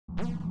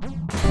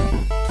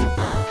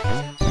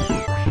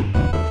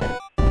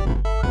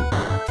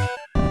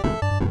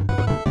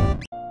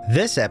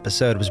This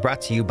episode was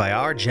brought to you by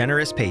our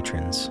generous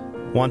patrons.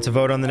 Want to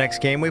vote on the next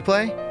game we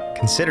play?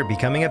 Consider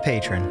becoming a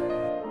patron.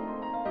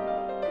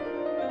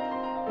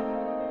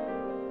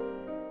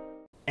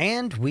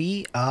 And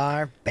we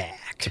are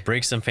back. To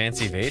break some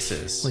fancy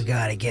vases. We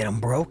gotta get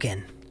them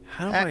broken.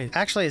 How do I...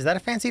 Actually, is that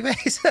a fancy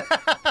vase?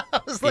 I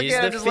was looking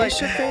at it just like...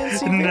 a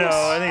fancy vase? No,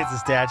 I think it's a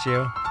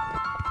statue.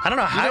 I don't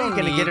know how you're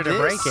gonna get her to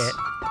break it.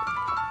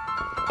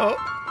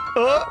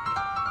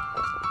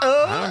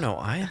 I don't know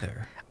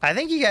either. I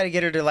think you gotta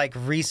get her to, like,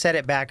 reset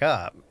it back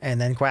up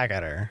and then quack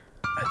at her.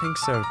 I think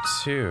so,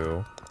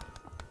 too.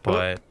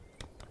 But...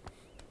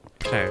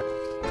 Can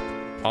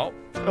I...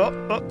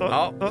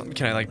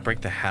 Can I, like,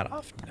 break the hat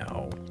off?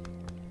 No.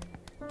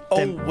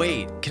 Oh,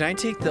 wait. Can I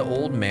take the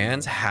old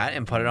man's hat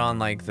and put it on,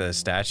 like, the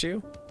statue?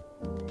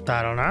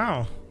 I don't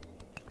know.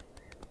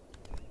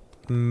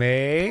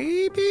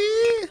 Maybe?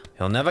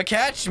 He'll never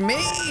catch me!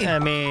 I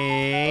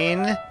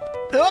mean...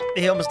 Oh,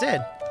 he almost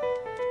did.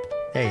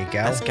 There you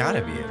go. That's gotta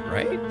be it,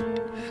 right?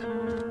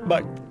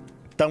 But,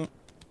 don't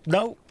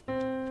know.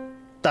 I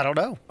don't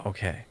know.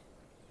 Okay.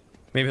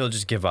 Maybe he'll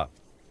just give up.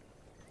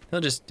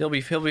 He'll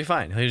be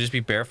fine. He'll just be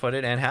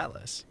barefooted and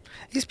hatless.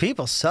 These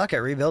people suck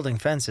at rebuilding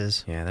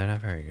fences. Yeah, they're not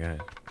very good.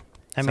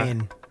 I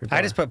mean,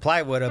 I just put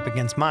plywood up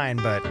against mine,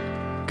 but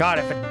God,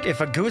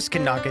 if a goose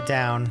can knock it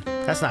down,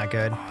 that's not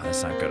good. Oh,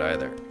 that's not good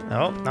either.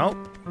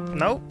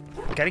 Nope.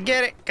 Gotta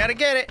get it. Gotta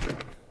get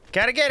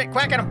it.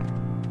 Quack at him.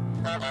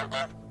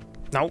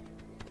 Nope.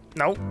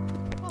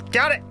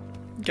 Got it.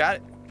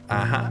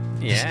 Uh-huh.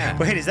 Yeah.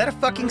 Wait, is that a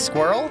fucking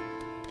squirrel?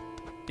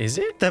 Is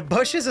it? The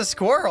bush is a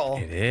squirrel.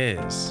 It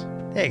is.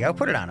 There you go.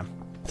 Put it on him.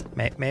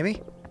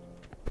 Maybe.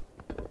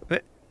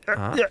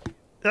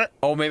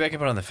 Oh, maybe I can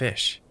put it on the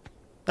fish.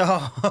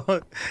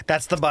 Oh,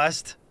 that's the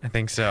bust? I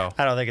think so.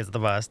 I don't think it's the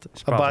bust.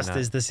 A bust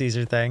is the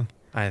Caesar thing.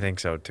 I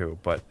think so, too.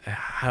 But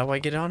how do I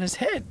get it on his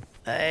head?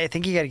 I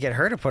think you got to get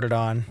her to put it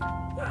on.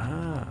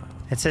 Oh.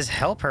 It says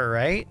help her,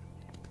 right?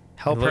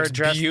 Help her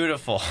dress.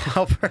 Beautiful.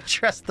 Help her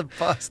dress the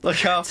bust. Look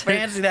how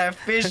fancy that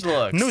fish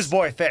looks.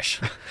 Newsboy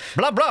fish.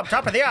 Blub, blub,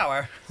 top of the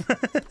hour.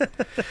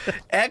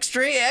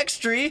 Extra,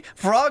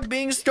 frog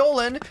being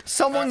stolen.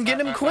 Someone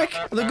get him quick.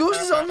 The goose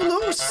is on the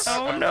loose.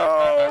 Oh,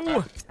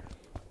 no.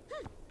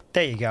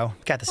 There you go.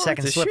 Got the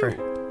second slipper.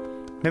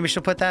 Maybe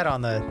she'll put that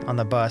on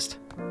the bust.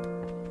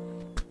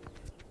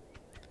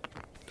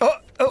 Oh,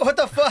 what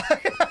the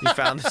fuck? You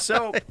found the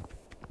soap.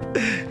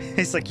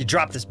 He's like, you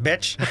dropped this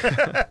bitch.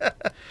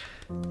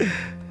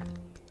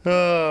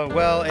 Oh,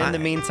 well, in the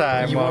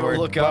meantime, while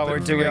we're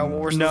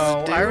doing...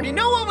 No, I already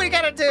know what we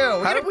gotta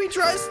do. How do we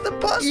dress the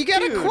bust? You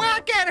gotta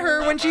quack at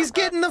her when she's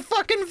getting the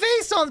fucking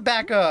vase on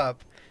back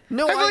up.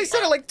 No, I've only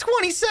said it like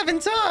 27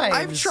 times.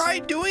 I've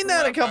tried doing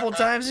that a couple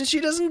times and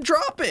she doesn't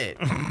drop it.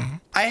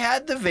 I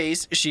had the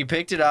vase, she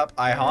picked it up,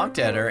 I honked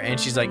at her, and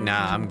she's like,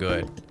 nah, I'm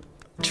good.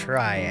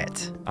 Try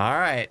it. All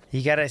right.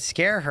 You gotta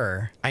scare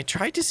her. I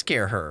tried to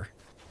scare her.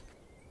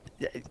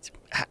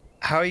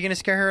 How are you gonna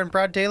scare her in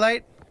broad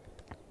daylight?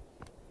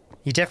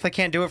 You definitely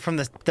can't do it from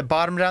the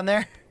bottom down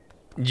there?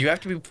 You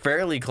have to be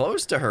fairly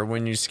close to her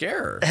when you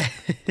scare her.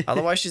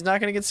 Otherwise, she's not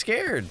gonna get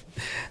scared.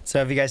 So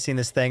have you guys seen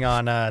this thing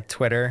on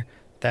Twitter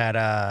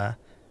that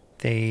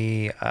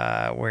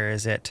where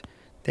is it?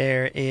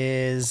 There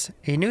is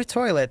a new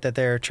toilet that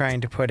they're trying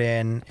to put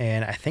in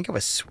I think it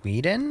was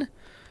Sweden.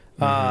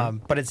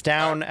 But it's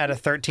down at a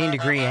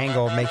 13-degree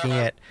angle, making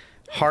it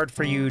hard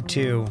for you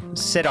to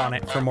sit on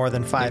it for more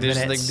than 5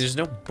 minutes. There's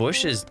no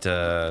bushes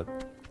to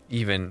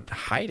even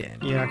hide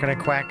in. You're not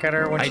gonna quack at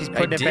her when she's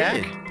putting it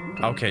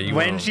back? Okay,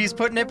 when she's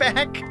putting it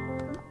back?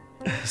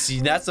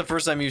 See, that's the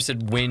first time you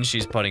said when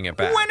she's putting it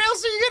back. When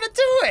else are you gonna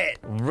do it?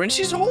 When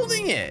she's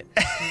holding it.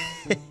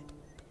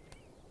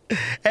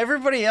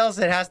 Everybody else,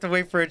 it has to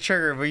wait for a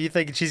trigger, but you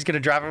think she's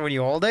gonna drop it when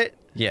you hold it?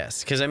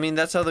 Yes, because I mean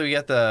that's how we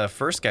got the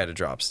first guy to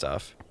drop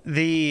stuff.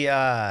 They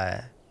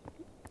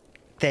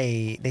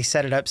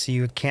set it up so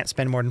you can't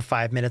spend more than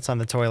 5 minutes on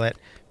the toilet,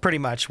 pretty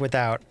much,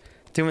 without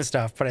doing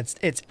stuff. But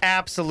it's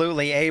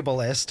absolutely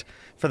ableist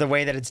for the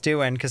way that it's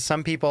doing, because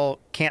some people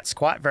can't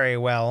squat very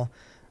well,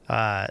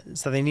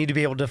 so they need to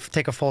be able to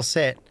take a full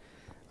sit.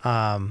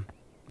 So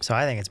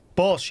I think it's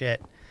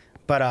bullshit.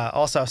 But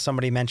also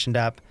somebody mentioned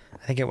up,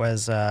 I think it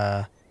was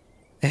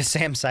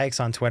Sam Sykes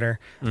on Twitter.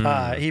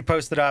 He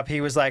posted up,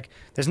 he was like,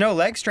 there's no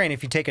leg strain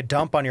if you take a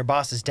dump on your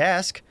boss's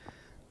desk.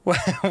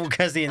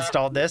 Because he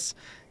installed this.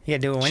 You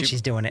gotta do it when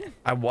she's doing it.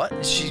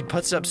 What? She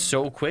puts it up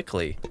so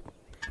quickly.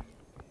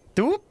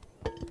 Doop.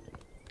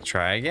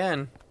 Try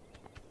again.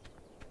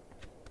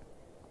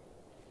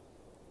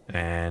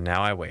 And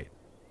now I wait.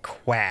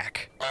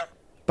 Quack.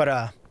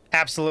 But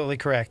absolutely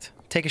correct.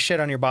 Take a shit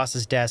on your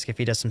boss's desk if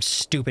he does some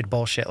stupid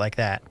bullshit like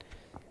that.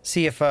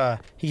 See if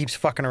he keeps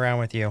fucking around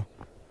with you.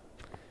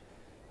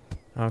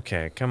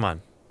 Okay, come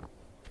on.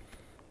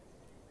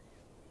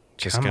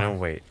 Just gonna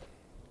wait.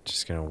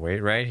 Just gonna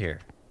wait right here.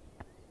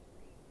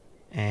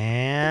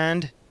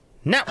 And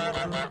no.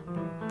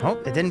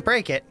 Oh, it didn't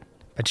break it,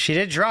 but she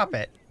did drop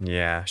it.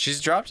 Yeah,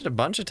 she's dropped it a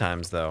bunch of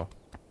times though.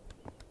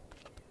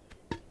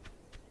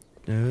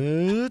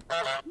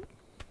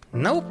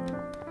 Nope.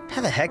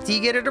 How the heck do you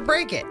get her to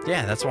break it?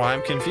 Yeah, that's why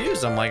I'm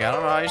confused. I'm like, I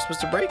don't know how you're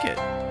supposed to break it.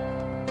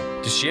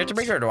 Does she have to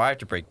break it, or do I have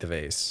to break the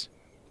vase?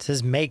 It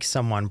says make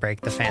someone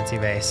break the fancy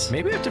vase.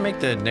 Maybe I have to make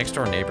the next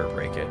door neighbor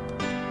break it.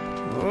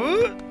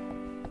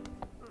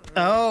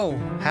 Oh,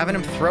 having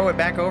him throw it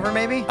back over,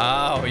 maybe?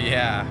 Oh,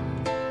 yeah.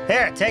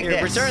 Here, take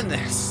this. Return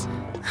this.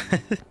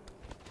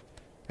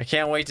 I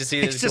can't wait to see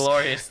this just,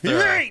 glorious throw.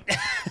 Right.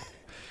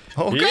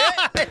 Oh,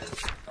 God.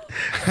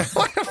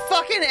 What a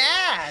fucking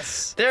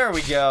ass. There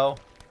we go.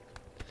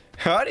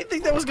 How do you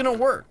think that was going to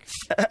work?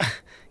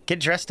 Get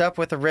dressed up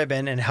with a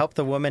ribbon and help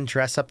the woman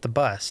dress up the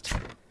bust.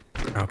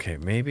 Okay,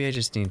 maybe I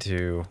just need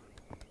to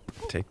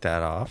take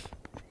that off.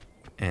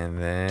 And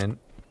then...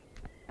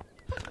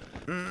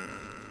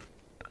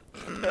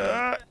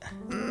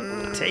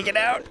 Take it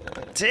out.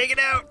 Take it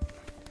out.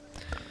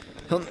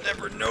 He'll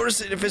never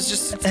notice it if it's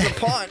just sits in the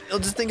pond. He'll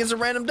just think it's a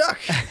random duck.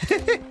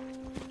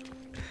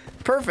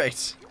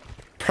 Perfect.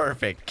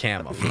 Perfect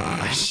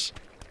camouflage.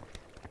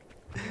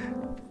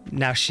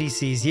 Now she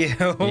sees you.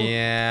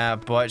 Yeah,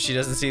 but she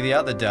doesn't see the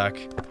other duck.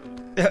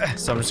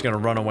 So I'm just gonna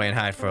run away and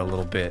hide for a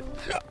little bit.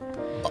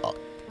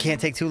 Can't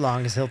take too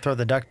long because he'll throw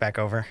the duck back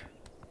over.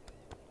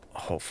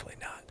 Hopefully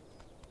not.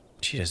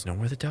 She doesn't know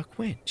where the duck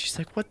went. She's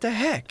like, what the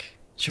heck?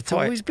 It's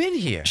probably, always been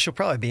here. She'll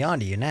probably be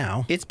onto you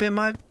now. It's been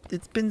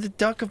the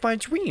duck of my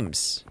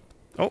dreams.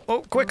 Oh,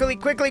 quickly.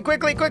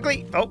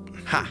 Oh.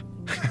 Ha.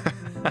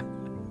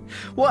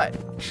 What?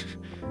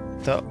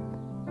 Don't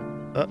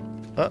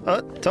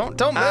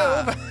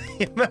move.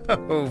 You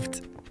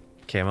moved.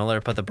 Okay, I'm gonna let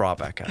her put the bra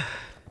back up.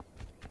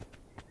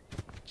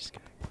 Just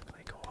gonna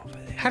quickly go over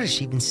there. How does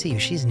she even see you?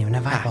 She doesn't even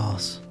have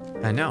eyeballs.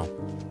 I know.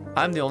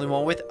 I'm the only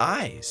one with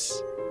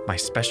eyes. My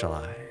special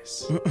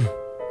eyes.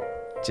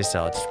 Just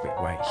I'll just wait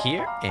right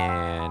here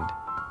and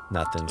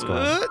nothing's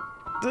going.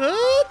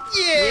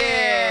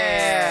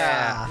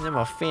 Yeah! I'm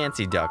a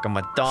fancy duck. I'm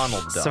a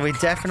Donald duck. So we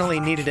definitely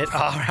needed it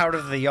all out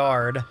of the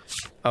yard.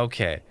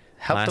 Okay.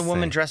 Help the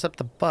woman dress up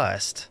the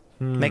bust.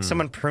 Make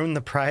someone prune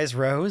the prize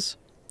rose.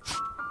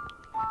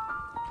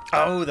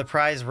 Oh, the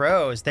prize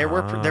rose. There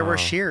were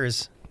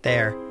shears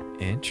there.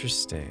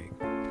 Interesting.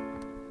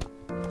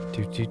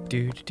 Do.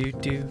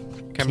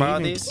 Can I borrow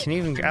these? Can you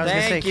even? I was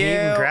gonna say, can you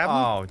even grab them?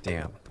 Oh,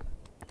 damn.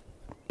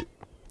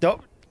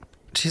 Nope.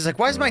 She's like,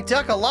 why is my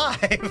duck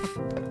alive?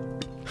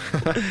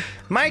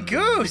 My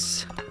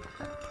goose.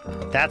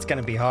 That's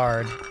gonna be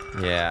hard.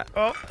 Yeah.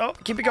 Oh,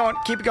 keep it going.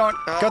 Go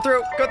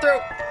through.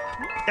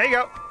 There you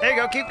go.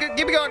 Keep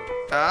it going.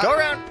 Go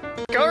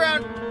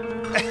around.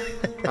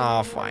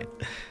 Oh, fine.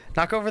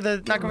 Knock over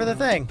the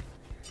thing.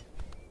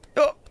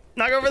 Oh,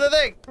 knock over the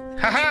thing.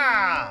 Ha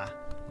ha.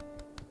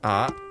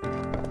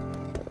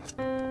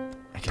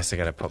 I guess I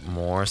gotta put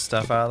more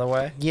stuff out of the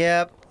way.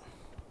 Yep.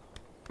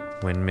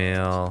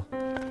 Windmill,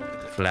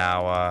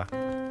 flower.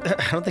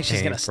 I don't think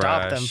she's gonna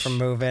stop them from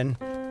moving.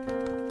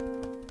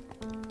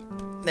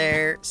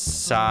 There.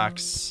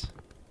 Socks.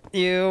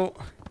 You.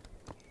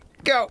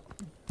 Go.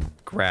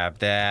 Grab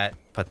that.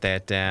 Put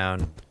that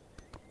down.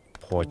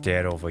 Put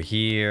that over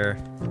here.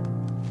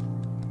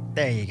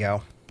 There you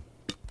go.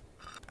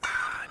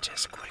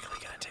 Just quickly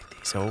gonna take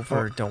these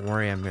over. Don't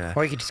worry, I'm gonna...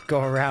 Or you could just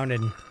go around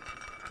and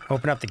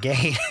open up the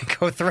gate and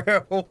go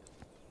through.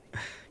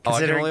 Oh,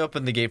 I can only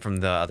open the gate from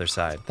the other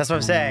side. That's what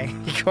I'm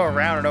saying. You go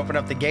around and open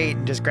up the gate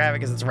and just grab it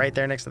because it's right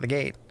there next to the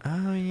gate.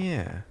 Oh,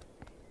 yeah.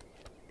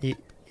 You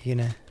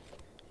gonna...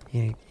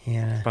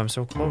 But I'm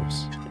so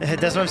close.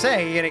 That's what I'm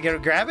saying. You gonna go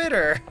grab it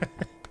or...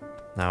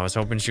 No, I was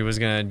hoping she was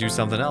gonna do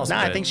something else.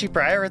 Nah, I think she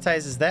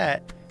prioritizes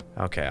that.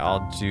 Okay,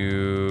 I'll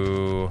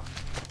do...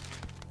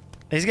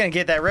 He's gonna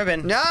get that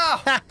ribbon. No!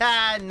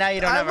 Now you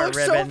don't have a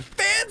ribbon. I look so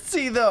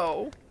fancy,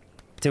 though!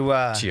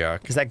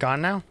 Yuck. Is that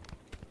gone now?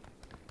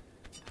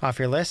 Off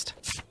your list?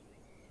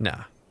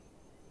 Nah.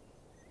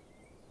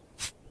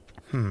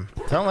 Don't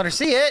let her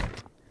see it.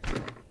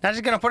 Now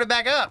she's gonna put it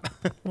back up.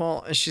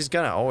 Well, she's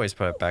gonna always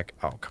put it back.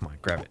 Oh, come on,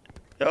 grab it.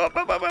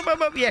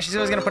 Yeah, she's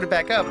always gonna put it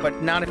back up,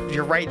 but not if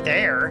you're right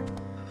there.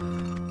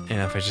 And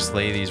if I just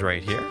lay these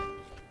right here?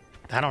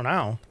 I don't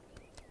know.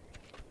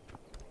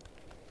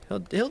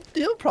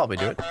 He'll probably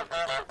do it.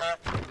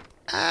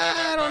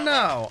 I don't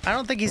know. I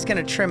don't think he's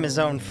gonna trim his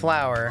own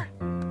flower.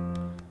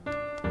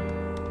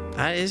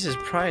 That is his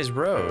prize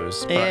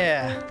rose. But...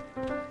 Yeah.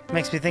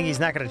 Makes me think he's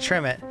not gonna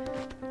trim it.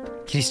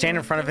 Can you stand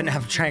in front of it and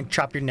have try and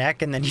chop your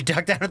neck and then you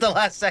duck down at the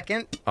last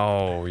second?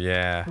 Oh,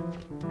 yeah.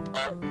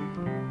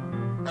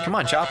 Come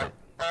on, chop it.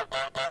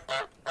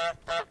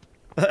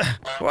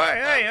 Why,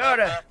 hey,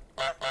 Oda.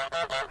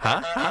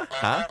 Huh?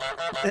 I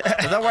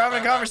thought we're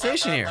having a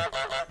conversation here.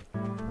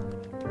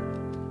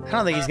 I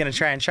don't think he's gonna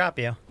try and chop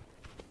you.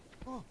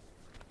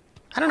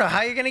 I don't know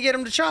how you're gonna get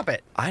him to chop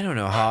it. I don't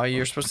know how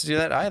you're supposed to do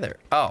that either.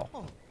 Oh,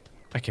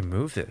 I can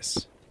move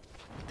this.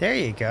 There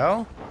you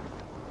go.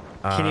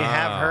 Can you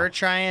have her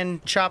try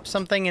and chop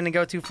something and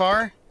go too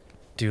far?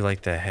 Do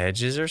like the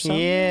hedges or something?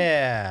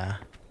 Yeah.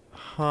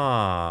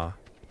 Huh.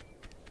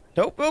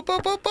 Nope.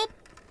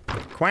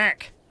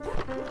 Quack.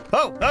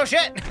 Oh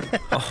shit.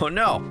 Oh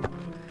no.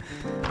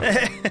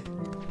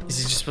 Is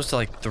he just supposed to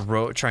like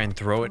try and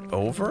throw it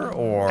over,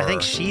 or? I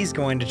think she's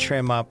going to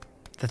trim up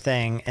the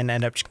thing and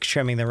end up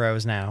trimming the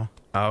rows now.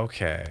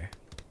 Okay.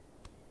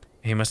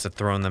 He must have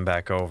thrown them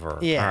back over.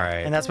 Yeah, all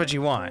right. and that's what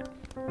you want.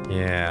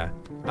 Yeah.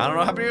 I don't know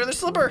what happened to your other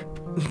slipper.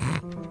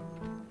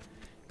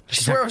 I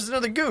swear it was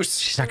another goose.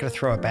 She's not going to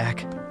throw it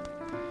back.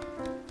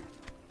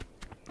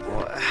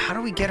 Well, how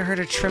do we get her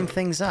to trim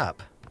things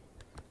up?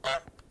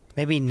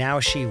 Maybe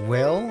now she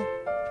will?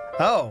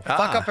 Oh,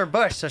 fuck up her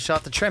bush, so she'll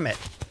have to trim it.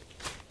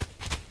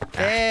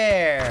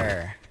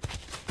 There.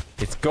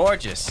 It's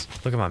gorgeous.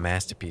 Look at my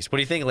masterpiece. What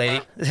do you think,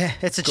 lady?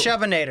 It's a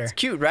Chubbinator. It's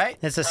cute, right?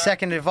 It's a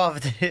second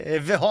evolved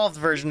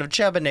version of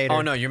Chubbinator.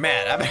 Oh, no, you're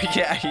mad. I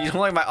bet you don't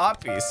like my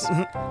art piece.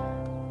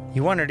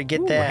 You want her to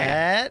get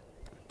that?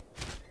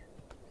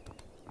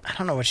 I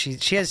don't know what she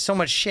has so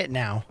much shit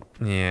now.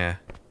 Yeah.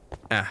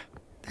 Ah.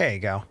 There you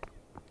go.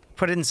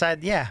 Put it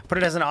inside. Yeah, put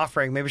it as an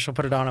offering. Maybe she'll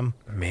put it on him.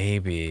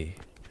 Maybe.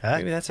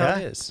 Maybe that's how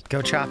it is.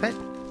 Go chop it.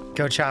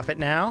 Go chop it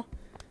now.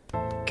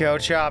 Go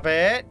chop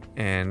it.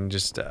 And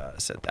just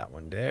set that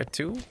one there,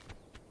 too.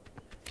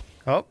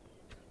 Oh.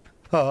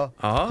 Oh.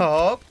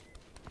 Oh.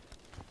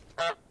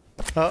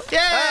 Oh. Yeah!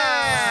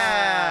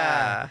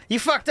 Ah! You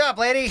fucked up,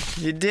 lady.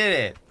 You did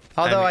it.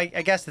 Although I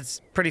guess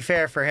it's pretty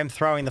fair for him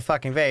throwing the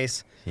fucking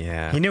vase.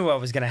 Yeah. He knew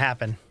what was going to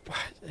happen. What?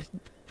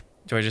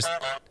 Do I just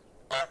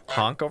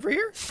honk over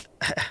here?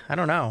 I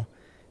don't know.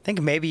 I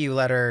think maybe you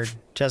let her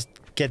just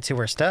get to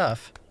her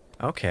stuff.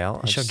 Okay,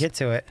 She'll get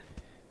to it.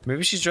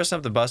 Maybe she's dressing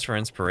up the bus for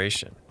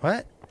inspiration.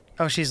 What?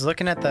 Oh, she's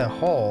looking at the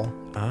hole.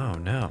 Oh,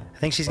 no. I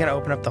think she's going to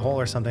open up the hole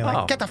or something.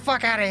 Like, get the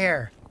fuck out of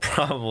here.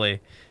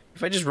 Probably.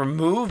 If I just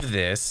remove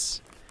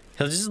this,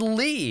 he'll just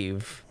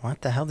leave.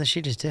 What the hell did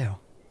she just do?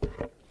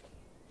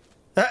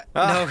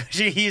 No,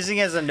 she's using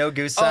it as a no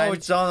goose sign. Oh,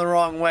 it's on the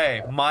wrong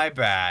way. My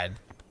bad.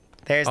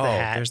 There's the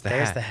hat.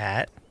 There's the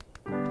hat.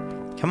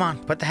 Come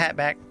on, put the hat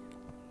back.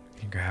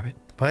 Can you grab it?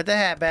 Put the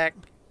hat back.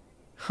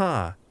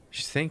 Huh.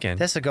 She's thinking.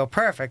 This will go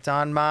perfect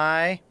on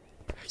my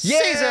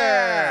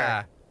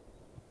Caesar!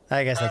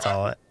 I guess that's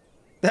all it.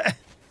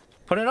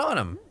 Put it on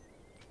him.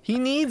 He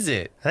needs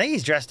it. I think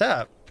he's dressed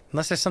up.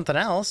 Unless there's something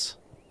else.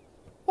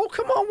 Oh,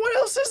 come on. What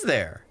else is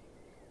there?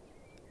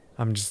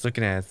 I'm just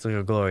looking at it. Look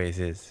how glorious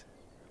it is.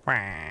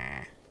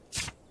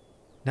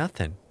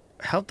 Nothing.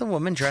 Help the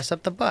woman dress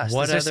up the bust.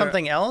 What is there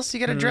something else you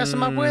gotta dress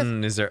him up with?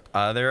 Is there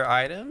other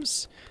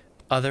items?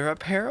 Other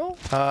apparel?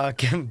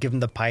 Give him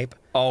the pipe.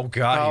 Oh,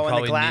 God. Oh,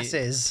 and the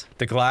glasses.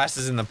 The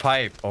glasses in the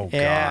pipe. Oh,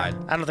 yeah,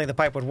 God. I don't think the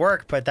pipe would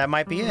work, but that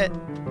might be it.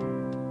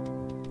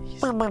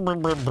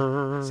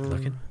 Is he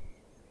looking?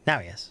 Now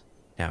he is.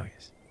 Now he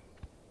is.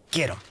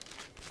 Get him.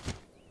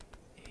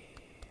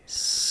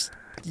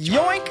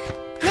 Yoink!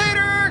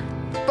 Later!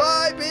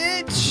 Bye,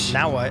 bitch!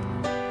 Now what?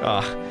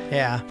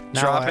 Yeah.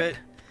 Now Drop what? it.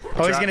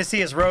 Oh, he's gonna see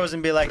his rose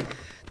and be like,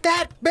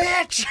 that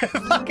bitch!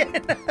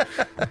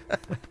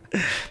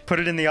 Put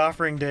it in the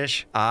offering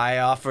dish. I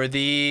offer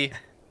thee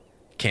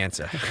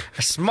cancer.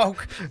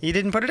 Smoke. You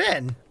didn't put it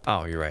in.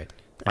 Oh, you're right.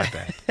 My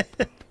bad.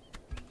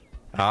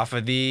 I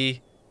offer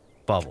thee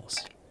bubbles.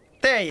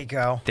 There you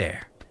go.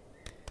 There.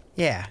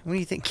 Yeah. What do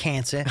you think,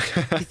 cancer?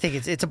 You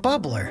think it's a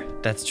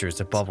bubbler. That's true. It's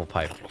a bubble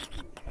pipe.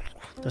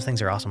 Those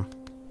things are awesome.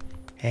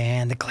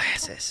 And the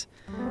glasses.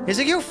 He's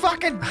like, you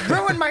fucking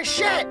ruined my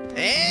shit!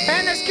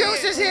 And this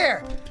goose is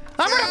here!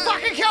 I'm gonna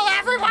fucking kill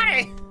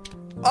everybody!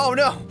 Oh,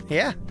 no!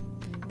 Yeah.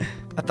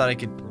 I thought I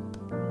could...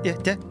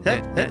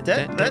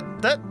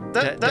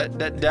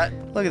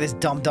 Look at this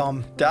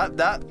dum-dum.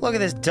 Look at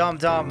this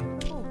dum-dum.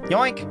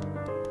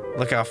 Yoink!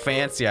 Look how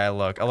fancy I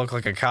look. I look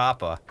like a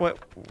copper. What?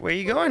 Where are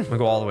you going? I'm gonna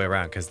go all the way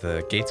around because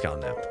the gate's gone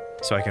now.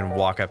 So I can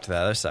walk up to the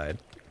other side.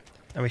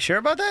 Are we sure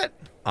about that?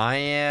 I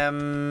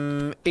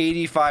am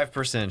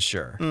 85%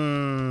 sure.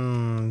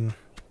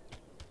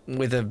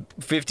 With a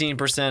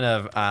 15%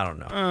 of, I don't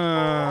know.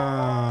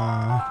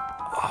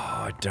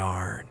 Oh,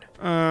 darn.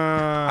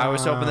 I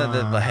was hoping that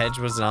the hedge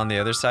was on the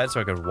other side so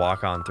I could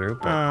walk on through.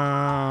 But...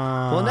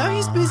 well, now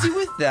he's busy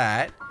with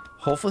that.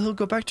 Hopefully he'll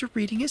go back to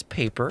reading his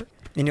paper.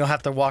 And you'll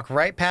have to walk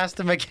right past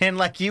him again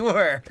like you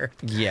were.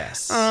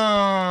 Yes.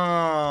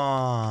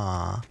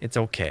 Aww. It's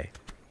okay.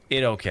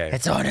 It's okay.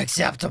 It's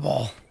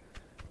unacceptable.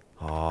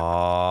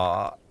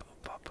 Aww.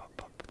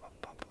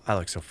 I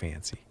look so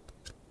fancy.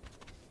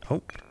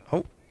 Oh.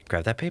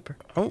 Grab that paper.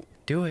 Oh.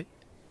 Do it.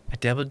 I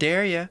double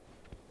dare you.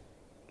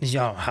 You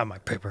don't have my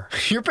paper.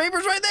 Your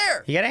paper's right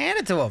there. You gotta hand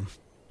it to him.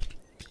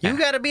 You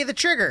gotta be the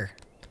trigger.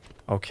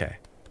 Okay.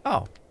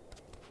 Oh.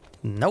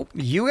 Nope.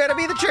 You gotta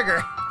be the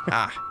trigger.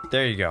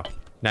 There you go.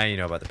 Now you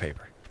know about the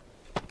paper.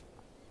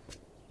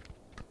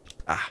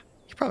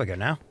 You're probably good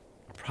now.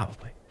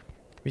 Probably.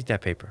 Read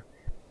that paper.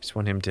 Just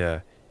want him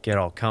to get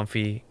all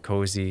comfy,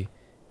 cozy,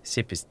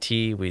 sip his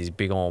tea with his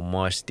big old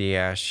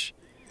mustache.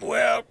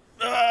 Well,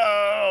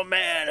 oh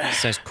man.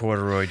 Nice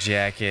corduroy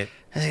jacket.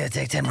 This is gonna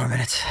take 10 more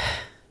minutes.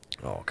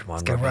 Oh, come on.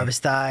 Let's go rub his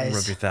thighs.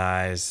 Rub your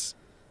thighs.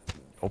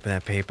 Open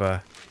that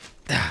paper.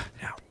 Now.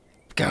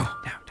 Go.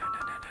 Now.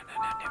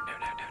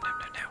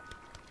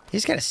 You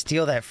just gotta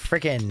steal that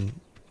freaking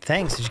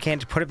thing so you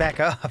can't just put it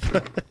back up.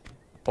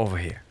 Over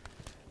here.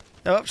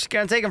 Oh, she's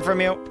gonna take him from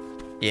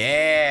you.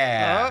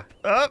 Yeah.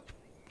 Oh.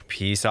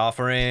 Peace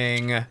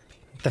offering.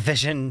 The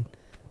vision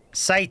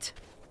sight.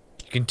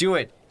 You can do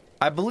it.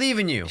 I believe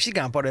in you. She's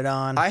gonna put it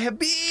on.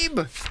 Habib.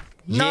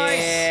 Nice.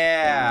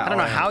 Yeah. I don't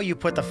know how you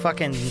put the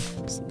fucking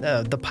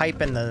the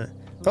pipe in the.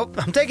 Oh,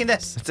 I'm taking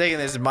this. I'm taking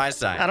this as my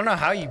sign. I don't know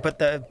how you put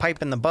the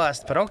pipe in the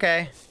bust, but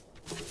okay.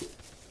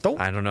 Oh.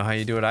 I don't know how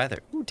you do it either.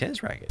 Ooh,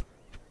 tennis racket.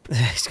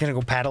 He's gonna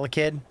go paddle a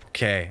kid.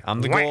 Okay,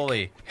 I'm the Whack.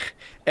 goalie.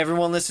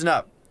 Everyone listen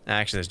up.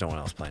 Actually, there's no one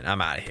else playing.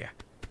 I'm out of here.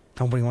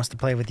 Nobody wants to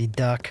play with you,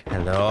 duck.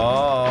 Hello.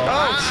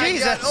 Oh,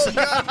 Jesus. Oh,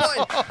 God,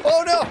 boy.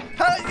 Oh, no.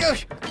 How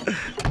did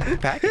you...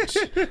 Package.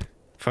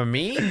 For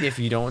me, if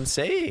you don't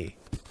say.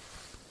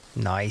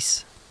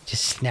 Nice.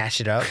 Just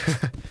snatch it up.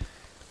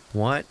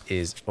 What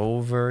is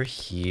over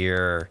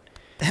here?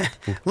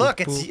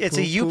 Look, it's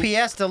a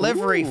UPS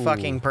delivery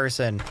fucking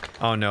person.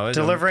 Oh, no.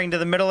 Delivering to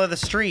the middle of the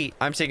street.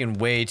 I'm taking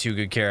way too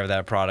good care of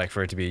that product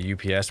for it to be a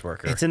UPS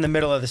worker. It's in the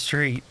middle of the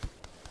street.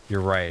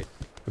 You're right.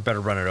 We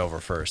better run it over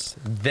first.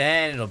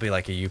 Then it'll be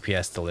like a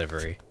UPS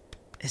delivery.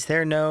 Is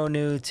there no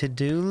new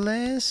to-do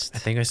list? I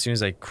think as soon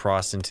as I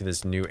cross into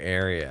this new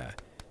area.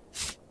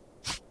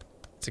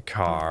 It's a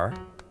car.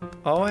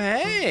 Oh,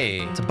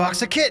 hey. It's a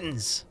box of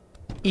kittens.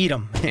 Eat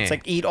them. It's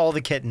like eat all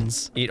the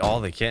kittens. Eat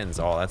all the kittens.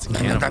 Oh, that's a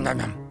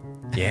cannibal.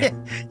 Yeah.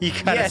 You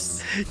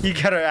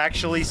gotta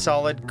actually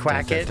solid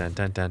quack it. Dun,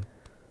 dun, dun.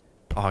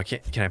 Oh,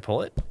 can I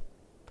pull it?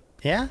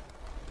 Yeah?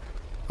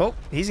 Oh,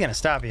 he's gonna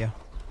stop you.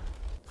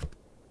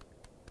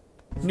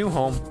 New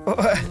home.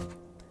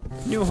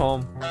 New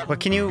home. What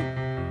can you...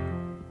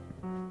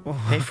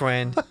 Hey,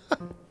 friend.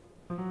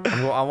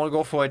 I want to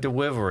go for a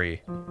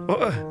delivery.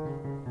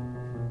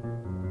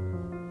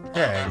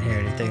 Yeah, I didn't hear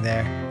anything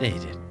there. Yeah, you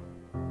did.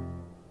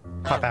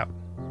 Pop out.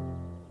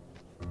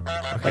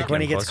 Okay, Like when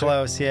he gets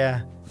close,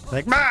 yeah.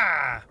 Like,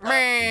 ma!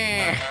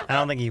 Meh. I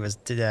don't think he was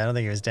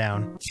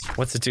down.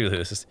 What's the to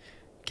lose?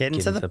 Get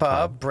into the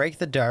pub, break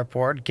the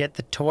dartboard, get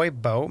the toy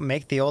boat,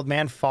 make the old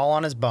man fall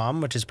on his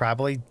bum, which is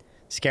probably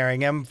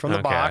scaring him from the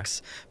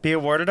box, be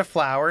awarded a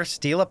flower,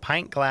 steal a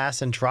pint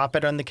glass and drop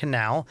it on the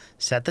canal,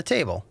 set the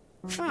table.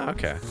 Oh,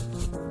 okay.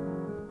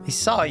 He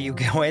saw you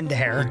go in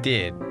there. He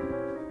did.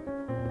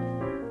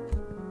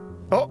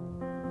 Oh.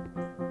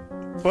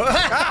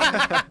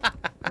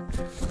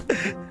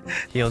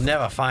 He'll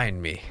never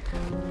find me.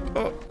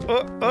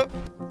 Oh.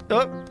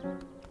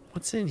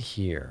 What's in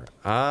here?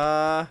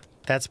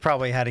 That's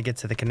probably how to get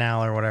to the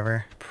canal or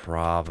whatever.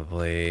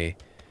 Probably.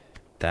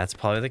 That's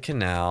probably the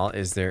canal.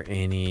 Is there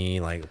any,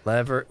 like,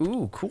 lever?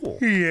 Ooh, cool.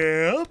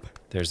 Yep.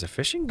 There's a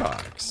fishing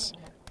box.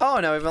 Oh,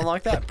 now we've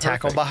unlocked that.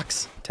 Tackle Perfect.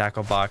 box.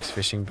 Tackle box,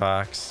 fishing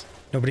box.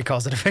 Nobody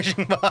calls it a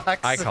fishing box.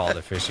 I call it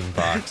a fishing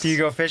box. Do you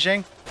go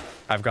fishing?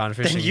 I've gone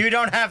fishing. Then you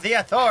don't have the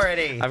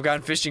authority. I've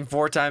gone fishing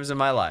 4 times in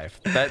my life.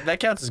 That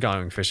counts as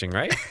going fishing,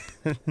 right?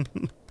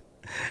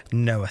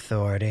 No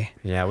authority.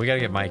 Yeah, we gotta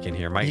get Mike in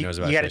here. Mike knows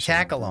about fishing. You gotta fishing.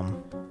 tackle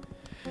him.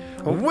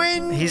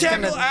 He's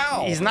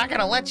He's not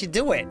gonna let you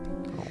do it.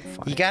 Oh,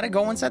 fine. You gotta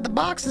go inside the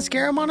box and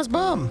scare him on his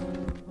bum.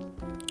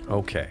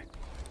 Okay.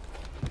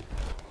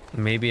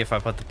 Maybe if I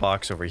put the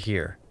box over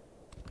here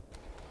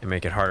and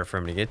make it harder for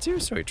him to get to,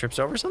 so he trips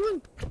over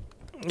something?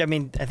 I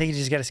mean, I think you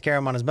just gotta scare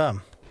him on his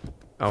bum.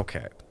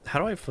 Okay. How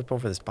do I flip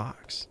over this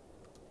box?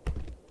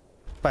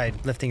 By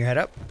lifting your head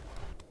up.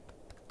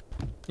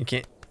 You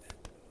can't...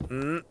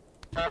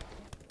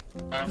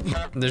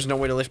 There's no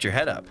way to lift your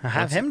head up.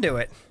 Have him do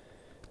it.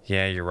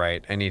 Yeah, you're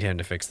right. I need him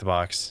to fix the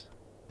box.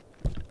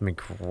 Let me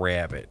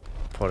grab it.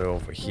 Put it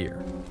over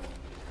here.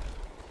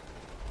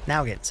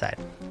 Now get inside.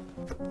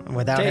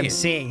 Without him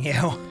seeing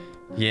you.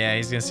 Yeah,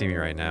 he's gonna see me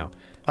right now.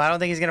 Well, I don't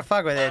think he's gonna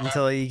fuck with it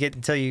until you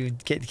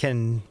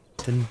can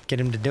get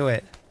him to do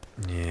it.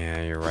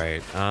 Yeah, you're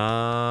right.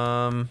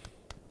 Can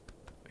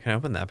I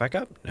open that back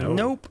up? No.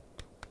 Nope.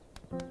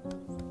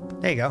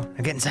 There you go.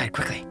 Now get inside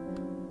quickly.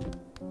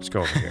 Let's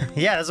go over here.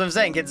 Yeah, that's what I'm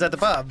saying. Get inside the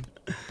pub.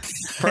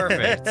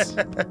 Perfect.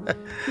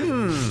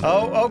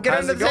 Oh, get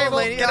How's under it the going, table.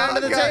 lady? Get Oh,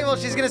 under the God. table.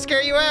 She's gonna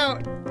scare you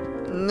out.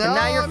 No, And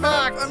now you're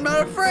fucked. I'm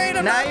not afraid.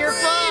 Now you're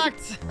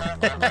fucked.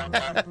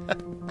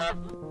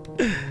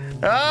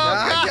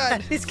 Oh,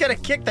 God. He's gonna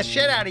kick the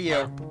shit out of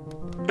you.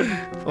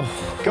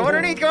 Go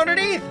underneath. Go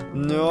underneath.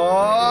 No.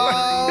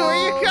 Where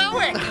are you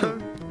going?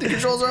 The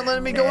controls aren't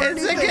letting me go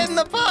It's underneath. get in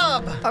the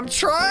pub. I'm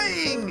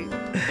trying.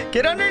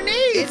 Get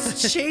underneath.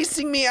 It's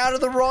chasing me out of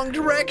the wrong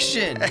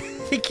direction.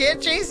 He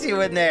can't chase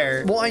you in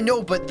there. Well, I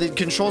know, but the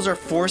controls are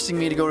forcing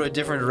me to go to a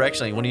different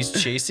direction. Like when he's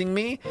chasing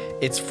me,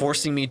 it's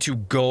forcing me to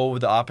go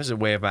the opposite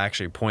way I'm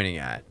actually pointing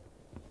at.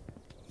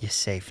 You're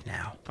safe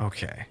now.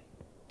 Okay.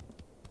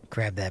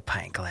 Grab that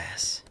pint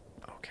glass.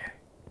 Okay.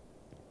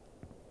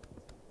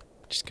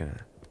 Just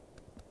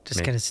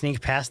gonna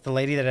Sneak past the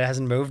lady that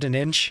hasn't moved an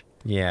inch.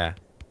 Yeah.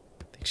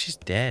 I think she's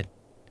dead.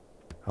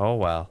 Oh,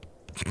 well.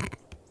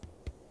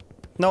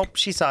 Nope,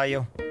 she saw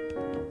you.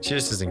 She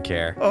just doesn't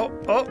care. Oh.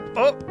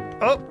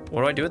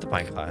 What do I do with the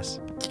pint glass?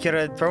 You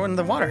gotta throw it in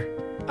the water.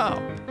 Oh.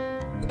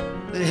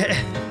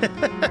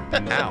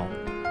 Ow.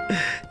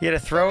 You gotta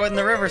throw it in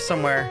the river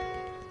somewhere.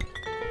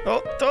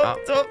 Oh.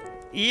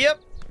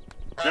 Yep.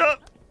 Oh,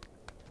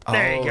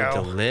 there you go.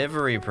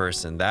 Delivery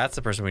person. That's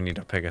the person we need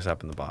to pick us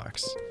up in the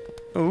box.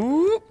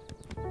 Ooh.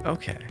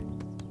 Okay.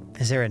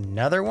 Is there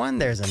another one?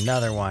 There's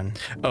another one.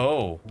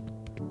 Oh.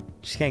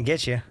 She's gonna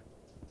get you.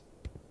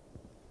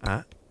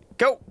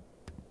 Go.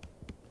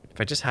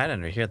 If I just hide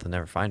under here, they'll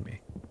never find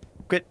me.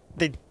 Good.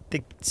 They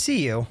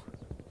see you.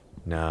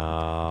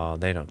 No,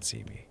 they don't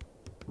see me.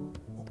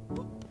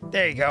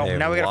 There you go. They've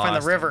Now we gotta find the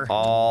lost river.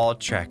 all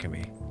track of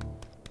me.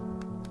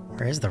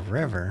 Where is the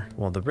river?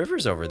 Well, the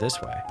river's over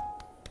this way.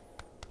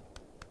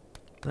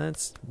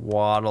 Let's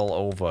waddle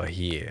over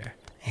here.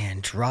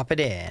 And drop it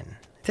in.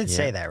 It did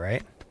say that,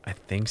 right? I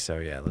think so,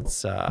 yeah.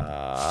 Let's,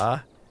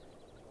 drop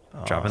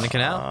in the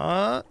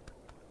canal.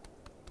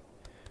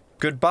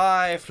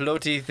 Goodbye,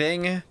 floaty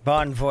thing.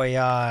 Bon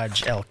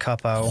voyage, El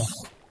Capo.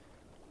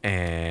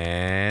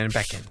 And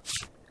back in.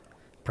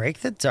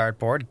 Break the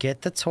dartboard,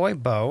 get the toy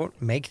boat,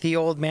 make the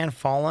old man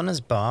fall on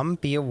his bum,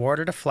 be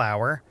awarded a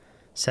flower,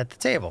 set the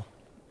table.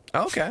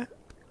 Okay.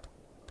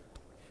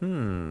 We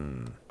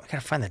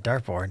gotta find the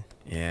dartboard.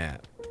 Yeah.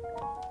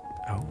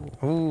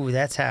 Oh. Ooh,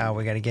 that's how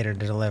we gotta get her to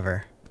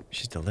deliver.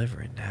 She's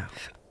delivering now.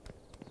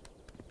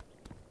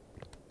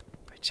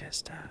 I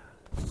just,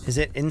 Is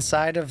it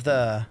inside of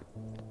the...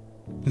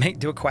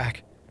 do a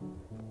quack.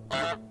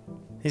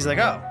 He's like,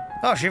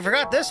 oh, she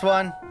forgot this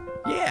one.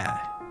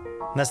 Yeah.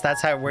 Unless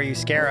that's where you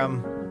scare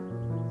him.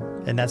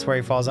 And that's where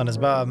he falls on his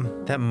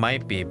bum. That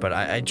might be, but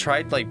I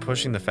tried, like,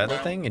 pushing the feather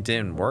thing. It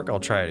didn't work. I'll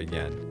try it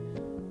again.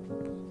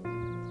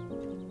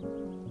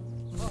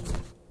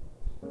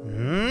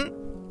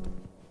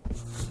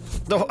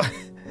 Oh,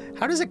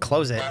 how does it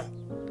close it?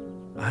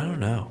 I don't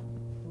know.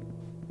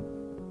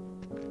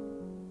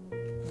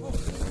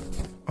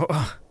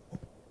 Oh,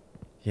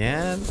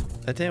 Yeah,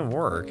 that didn't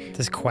work.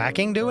 does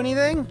quacking do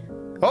anything?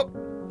 Oh,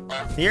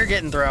 you're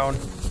getting thrown.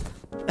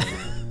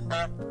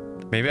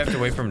 Maybe I have to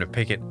wait for him to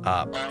pick it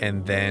up,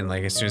 and then,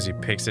 like, as soon as he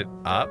picks it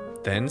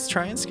up, then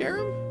try and scare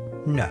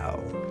him?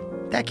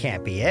 No, that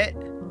can't be it.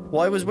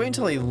 Well, I was waiting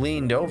until he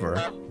leaned over.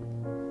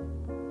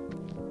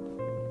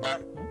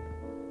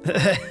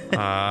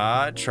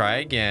 Try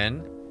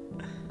again.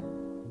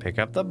 Pick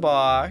up the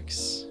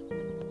box.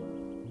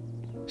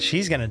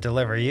 She's gonna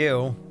deliver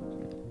you.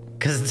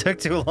 Because it took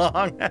too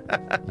long.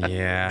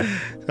 Yeah,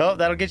 Oh,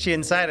 that'll get you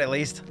inside at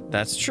least.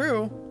 that's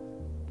true.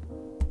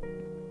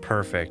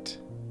 Perfect.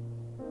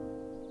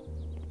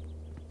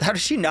 How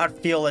does she not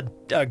feel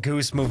a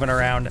goose moving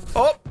around?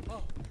 Oh!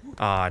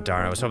 Ah,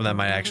 darn. I was hoping that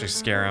might actually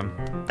scare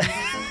him.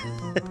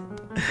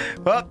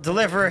 Well,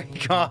 delivery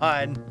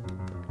gone.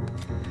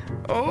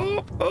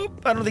 Oh,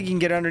 I don't think you can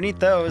get underneath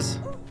those.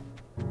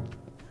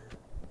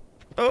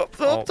 Oh.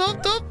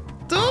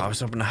 I was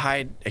hoping to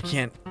hide. I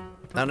can't.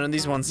 Not on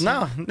these ones.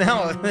 No,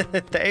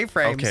 the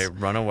A-frames. Okay,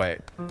 run away.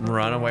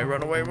 Run away,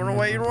 run away, run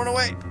away, run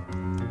away.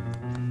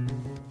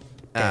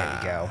 There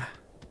you go.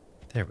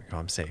 There we go,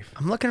 I'm safe.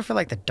 I'm looking for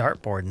like the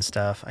dartboard and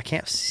stuff. I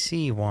can't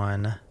see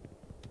one.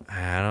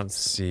 I don't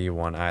see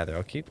one either.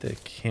 I'll keep the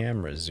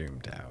camera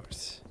zoomed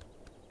out.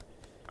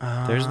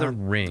 There's the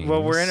rings.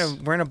 Well, we're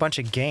in a bunch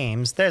of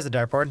games. There's the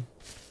dartboard.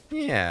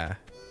 Yeah.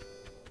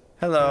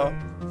 Hello.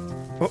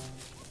 Oh.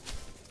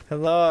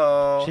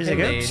 Hello. She's Hey,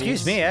 like, ladies.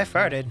 excuse me, I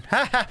farted.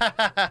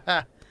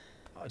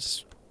 Oh,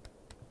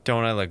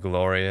 don't I look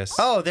glorious?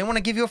 Oh, they want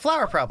to give you a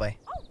flower probably.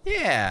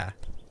 Yeah.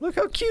 Look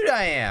how cute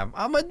I am.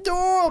 I'm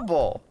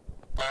adorable.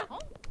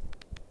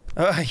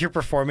 You're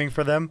performing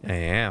for them? I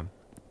am.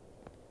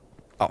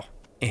 Oh.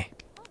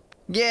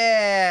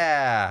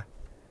 Yeah.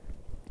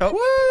 Oh,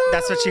 Woo!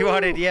 that's what you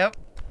wanted, yep.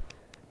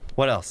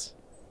 What else?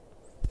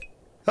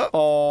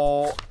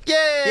 Oh.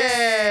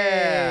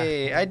 Yeah!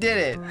 Yay! I did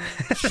it.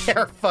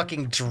 They're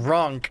fucking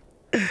drunk.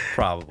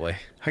 Probably.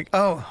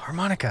 Oh,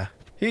 harmonica.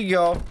 Here you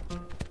go.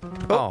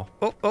 Oh.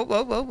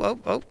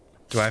 Oh.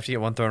 Do I have to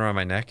get one thrown around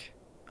my neck?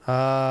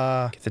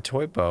 Get the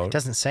toy boat. It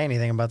doesn't say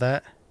anything about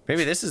that.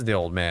 Maybe this is the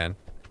old man.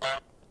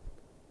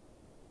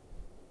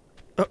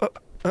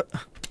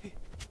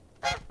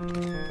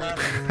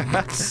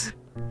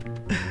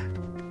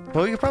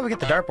 Well, you could probably get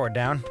the dartboard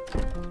down.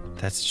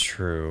 That's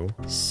true.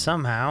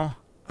 Somehow.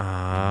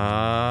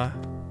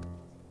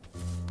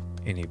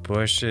 Any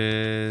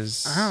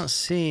bushes? I don't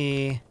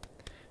see.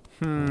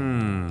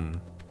 How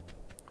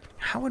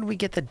would we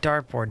get the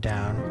dartboard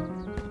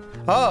down?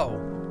 Oh!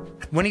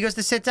 When he goes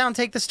to sit down,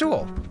 take the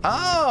stool.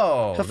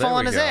 Oh! He'll fall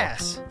on his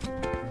ass.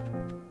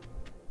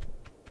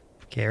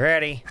 Get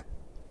ready.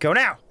 Go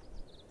now.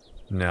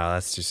 No,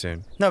 that's too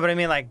soon. No, but I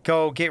mean, like,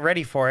 go get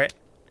ready for it.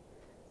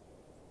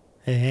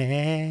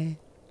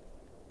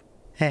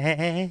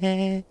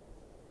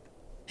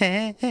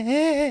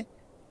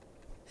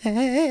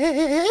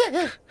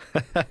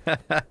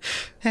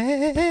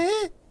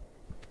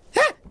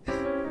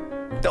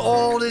 The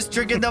oldest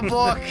trick in the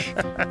book.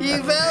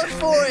 You fell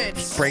for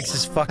it. Breaks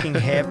his fucking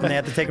hip, and they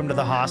have to take him to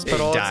the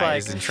hospital. It It's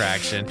dies like in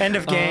traction. end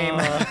of game.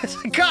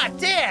 God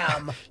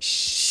damn!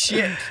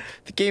 Shit.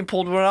 The game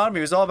pulled one on me.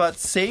 It was all about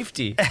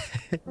safety.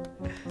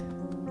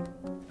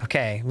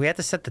 Okay, we have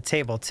to set the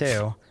table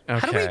too. How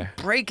do we Okay.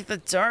 break the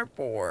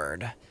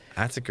dartboard?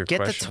 That's a good Get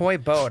question. the toy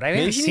boat. I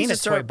haven't Maybe he seen needs a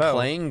to toy start boat.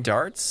 playing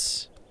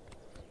darts.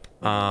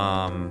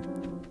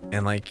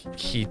 And like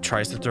he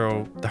tries to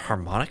throw the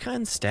harmonica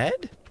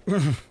instead?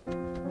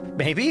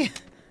 Maybe?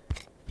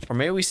 Or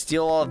maybe we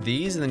steal all of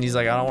these and then he's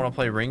like, I don't want to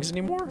play rings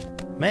anymore?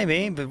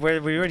 Maybe, but where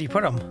do you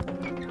put them?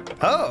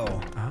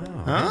 Oh.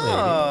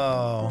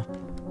 Oh.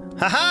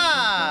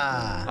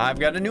 Ha-ha! I've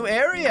got a new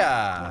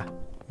area.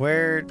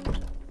 Where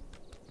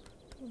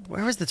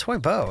was the toy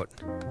boat?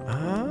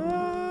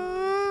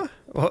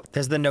 Oh,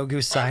 there's the no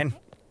goose sign.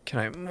 Can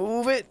I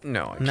move it?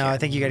 No, I can't. No, I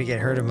think you got to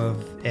get her to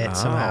move it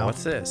somehow.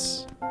 What's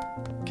this?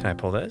 Can I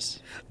pull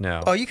this?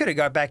 No. Oh, you could have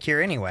got back here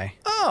anyway.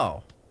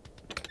 Oh.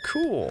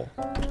 Cool.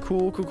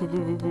 Cool.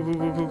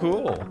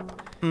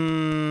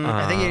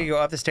 I think you need to go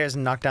up the stairs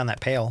and knock down that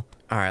pail.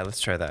 All right, let's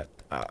try that.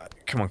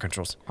 Come on,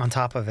 controls. On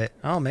top of it.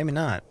 Oh, maybe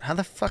not. How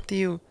the fuck do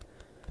you...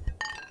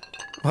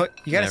 What?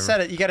 You gotta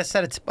set it. You gotta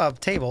set a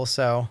table.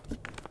 So.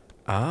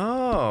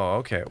 Oh,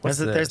 okay. What's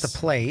this? There's the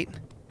plate.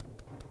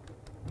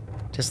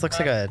 Just looks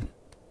like a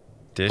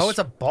dish. Oh, it's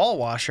a ball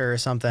washer or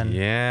something.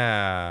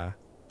 Yeah.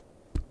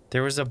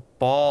 There was a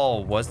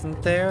ball,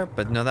 wasn't there?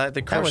 But no,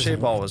 the crochet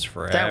ball was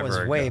forever. That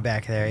was way ago.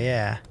 back there.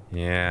 Yeah.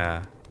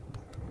 Yeah.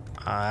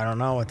 I don't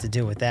know what to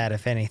do with that,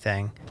 if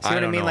anything. See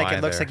what I mean? Like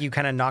it looks like you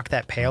kind of knocked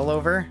that pail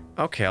over.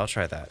 Okay, I'll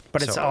try that.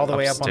 But it's all the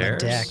way up on the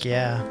upstairs? deck.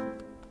 Yeah.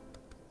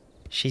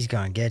 She's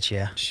gonna get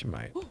you. She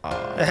might.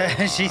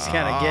 She's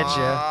gonna get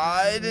you.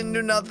 I didn't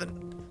do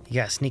nothing. You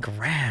gotta sneak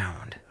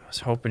around. I was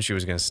hoping she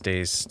was gonna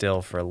stay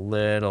still for a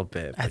little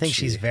bit. I think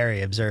she's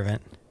very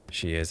observant.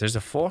 She is. There's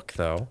a fork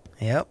though.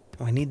 Yep,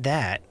 we need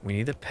that. We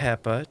need the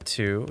pepper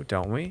too,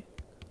 don't we?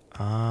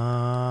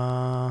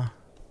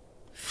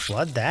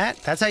 Flood that?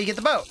 That's how you get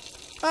the boat.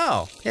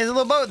 Oh, There's a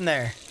little boat in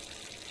there.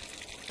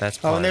 that's.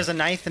 Oh, and there's a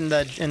knife in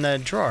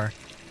the drawer,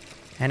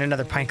 and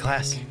another pint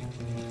glass.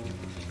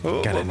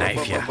 Got a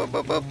knife, yeah.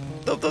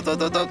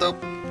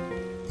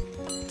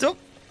 So,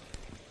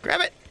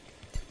 grab it.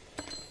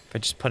 If I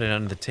just put it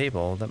under the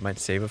table, that might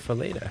save it for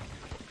later.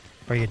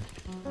 Or you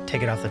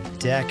take it off the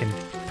deck and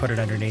put it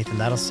underneath, and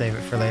that'll save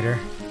it for later.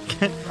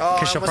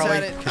 Oh, she'll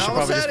probably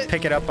just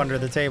pick it up under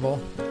the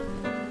table.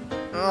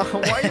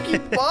 Oh, why do you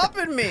keep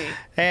bopping me?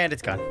 And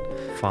it's gone.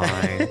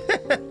 Fine.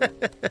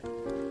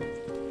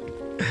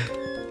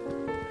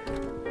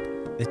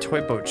 The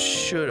toy boat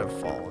should have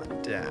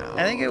fallen down.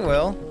 I think it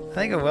will. I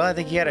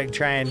think you gotta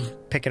try and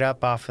pick it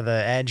up off of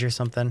the edge or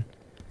something.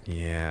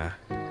 Yeah.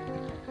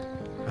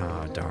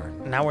 Oh,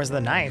 darn. Now where's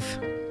the knife?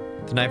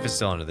 The knife is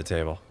still under the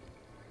table.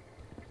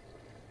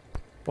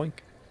 Boink.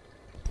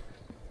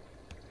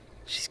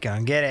 She's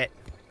gonna get it.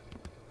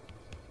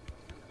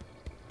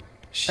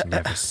 She'd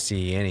never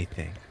see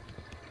anything.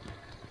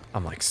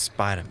 I'm like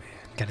Spider-Man.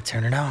 Gotta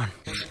turn it on.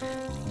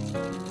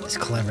 This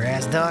clever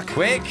ass duck.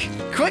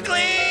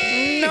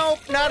 Quickly! Nope,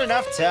 not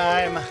enough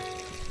time.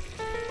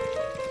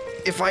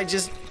 If I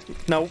just...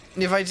 Nope.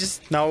 If I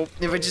just... Nope.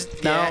 If I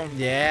just... No.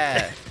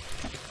 Yeah.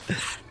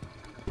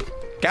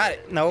 Got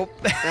it. Nope.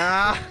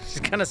 Ah. She's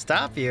gonna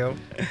stop you.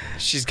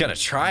 She's gonna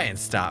try and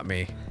stop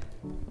me.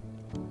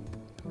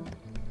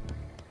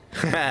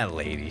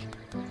 Lady.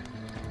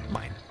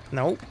 Mine.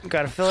 Nope.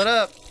 Gotta fill it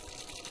up.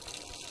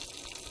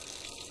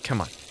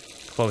 Come on.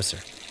 Closer.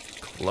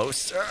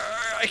 Closer.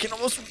 I can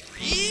almost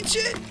reach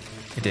it.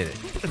 I did it.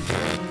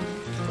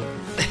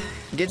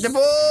 Get the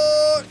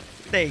boat.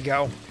 There you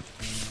go.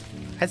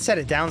 I'd set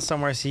it down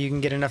somewhere so you can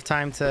get enough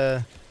time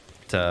to...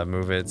 To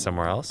move it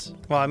somewhere else?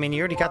 Well, I mean, you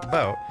already got the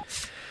boat.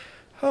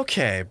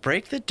 Okay,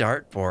 break the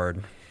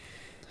dartboard.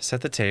 Set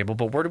the table,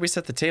 but where do we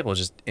set the table?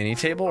 Just any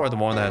table or the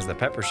one that has the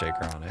pepper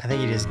shaker on it? I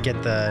think you just get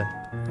the...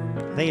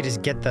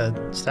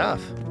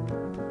 stuff.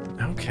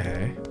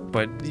 Okay.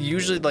 But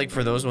usually, like,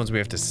 for those ones, we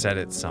have to set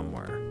it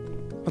somewhere.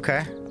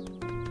 Okay.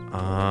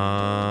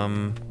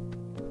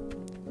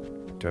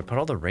 Do I put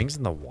all the rings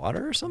in the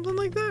water or something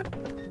like that?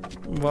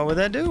 What would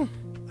that do?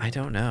 I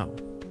don't know.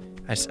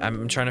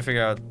 I'm trying to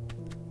figure out...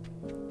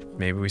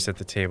 Maybe we set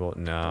the table...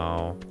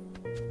 No.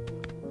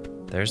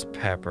 There's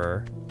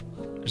pepper.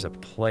 There's a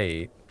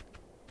plate.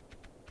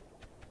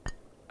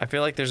 I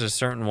feel like there's a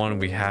certain one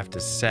we have to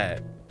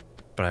set,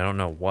 but I don't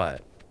know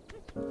what.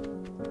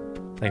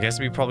 I guess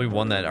it'd be probably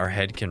one that our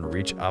head can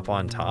reach up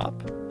on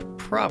top.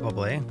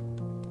 Probably.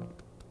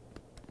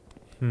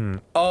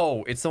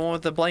 Oh, it's the one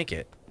with the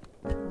blanket.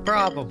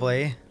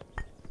 Probably.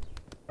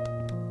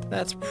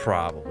 That's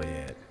probably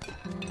it.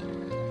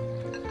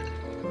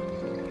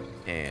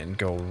 And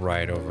go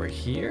right over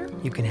here.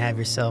 You can have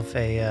yourself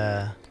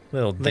a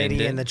Little Lady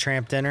din-din. in the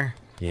Tramp dinner.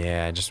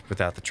 Yeah, just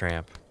without the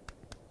tramp.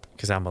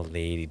 Because I'm a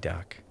lady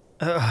duck.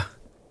 Ugh.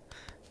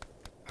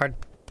 Aren't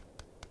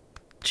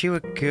you a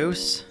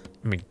goose?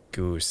 I'm a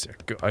goose.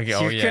 Okay, oh,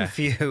 You're yeah.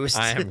 confused.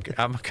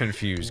 I'm a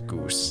confused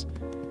goose.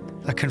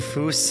 A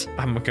confuse?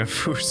 I'm a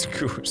confused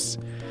goose.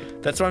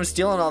 That's why I'm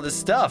stealing all this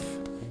stuff.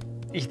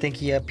 You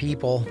think you have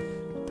people.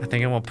 I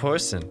think I'm a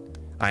person.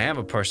 I am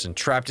a person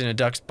trapped in a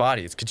duck's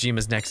body. It's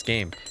Kojima's next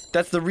game.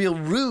 That's the real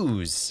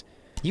ruse.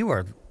 You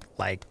are,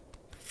 like,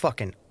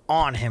 fucking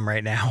on him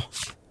right now.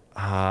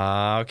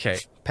 Okay.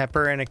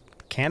 Pepper in a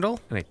candle?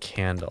 And a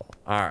candle.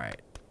 All right.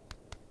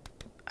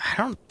 I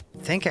don't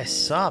think I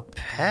saw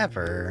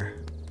Pepper.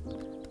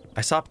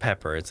 I saw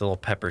Pepper. It's a little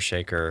pepper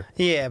shaker.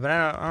 Yeah, but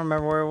I don't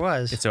remember where it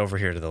was. It's over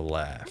here to the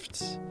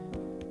left.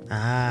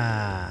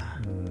 Ah.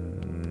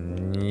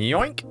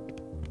 Yoink.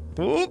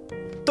 Whoop.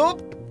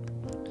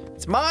 Doop.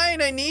 It's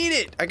mine. I need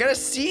it. I gotta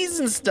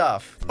season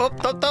stuff. Oop,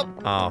 doop,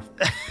 doop. Oh,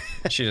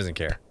 she doesn't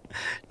care.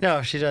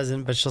 No, she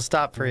doesn't, but she'll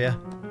stop for you.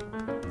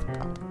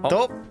 Oh.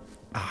 Doop.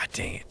 Ah,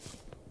 dang it.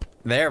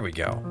 There we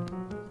go.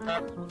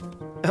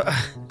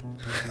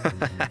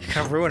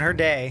 Gonna ruin her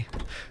day.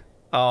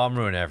 Oh, I'm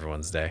ruining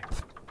everyone's day.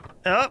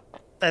 Oh,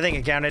 I think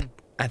it counted.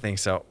 I think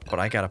so, but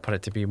I gotta put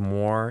it to be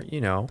more,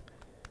 you know,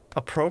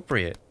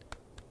 appropriate.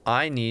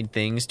 I need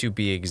things to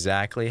be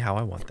exactly how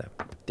I want them.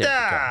 There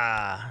we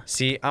go.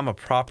 See, I'm a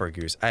proper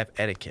goose. I have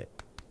etiquette.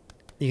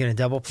 You gonna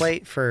double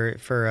plate for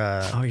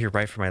Oh, you're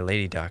right, for my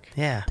lady duck.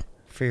 yeah,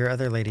 for your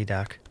other lady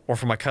duck. Or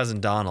for my cousin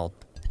Donald.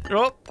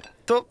 Oh,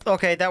 doop.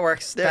 Okay, that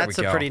works. There That's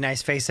we a go. pretty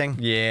nice facing.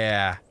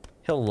 Yeah,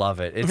 he'll love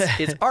it.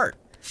 It's art.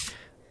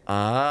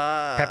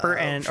 Pepper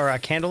or a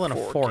candle and a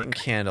fork. And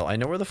candle. I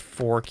know where the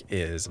fork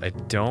is. I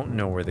don't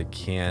know where the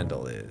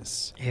candle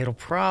is. It'll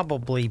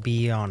probably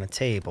be on a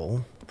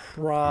table.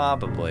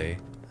 Probably.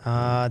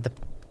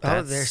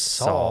 There's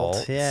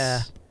salt.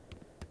 Yeah.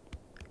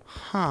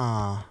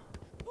 Huh.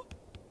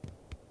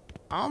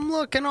 I'm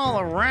looking all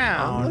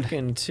around. I'm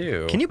looking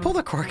too. Can you pull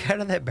the cork out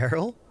of that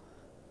barrel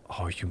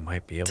Oh, you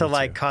might be able to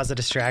like cause a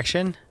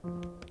distraction?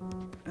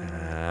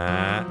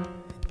 Uh,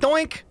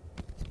 Doink!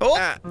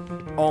 Oh!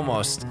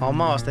 Almost.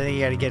 Almost. I think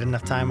you got to get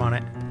enough time on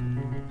it.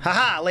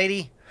 Haha,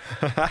 lady.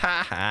 If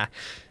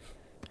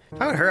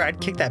I were her, I'd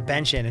kick that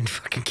bench in and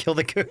fucking kill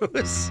the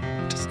goose.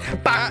 Just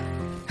bah!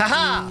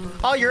 Haha!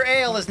 All your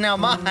ale is now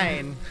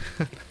mine.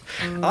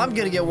 I'm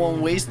gonna get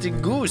one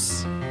wasted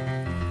goose.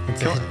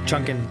 It's a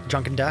drunken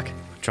duck.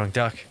 Drunk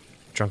duck.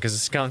 Drunk as a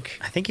skunk.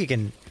 I think you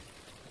can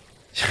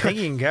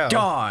go.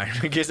 Darn!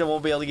 I guess I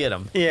won't be able to get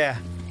him. Yeah.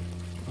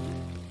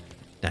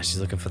 Now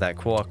she's looking for that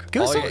cork.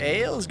 Goose, All your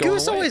ale is going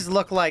goose away. always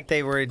looked like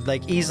they were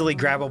like easily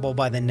grabbable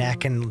by the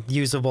neck and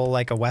usable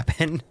like a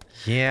weapon.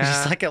 Yeah.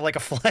 Just like a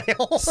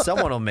flail.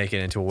 Someone will make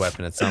it into a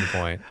weapon at some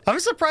point. I'm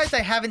surprised I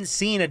haven't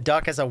seen a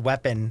duck as a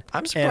weapon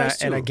I'm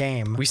surprised in a too.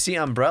 game. We see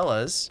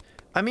umbrellas.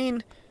 I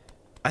mean,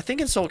 I think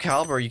in Soul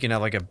Calibur you can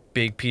have like a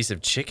big piece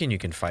of chicken you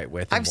can fight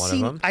with in one of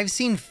them. I've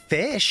seen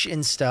fish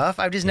and stuff.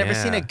 I've just never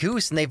seen a Yeah.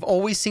 goose, and they've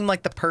always seemed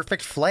like the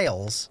perfect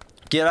flails.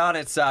 Get on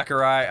it,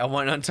 Sakurai. I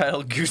want an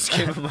Untitled Goose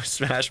Game of my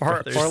Smash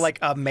Brothers. Or like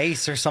a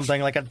mace or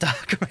something, like a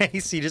duck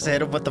mace. You just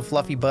hit him with the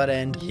fluffy butt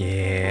end.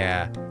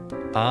 Yeah.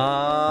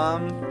 I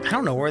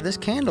don't know where this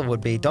candle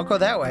would be. Don't go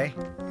that way.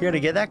 You gotta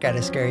get that guy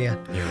to scare you.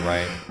 You're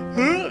right.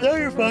 Now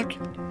you're fucked.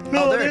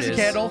 Oh, there there's it a is.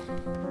 candle.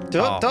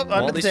 Well, Under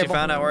at the least you table.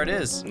 found out where it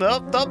is.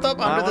 Nope, under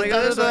wanna the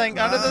go this way. thing.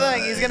 Under the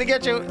thing. He's gonna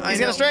get you. He's know.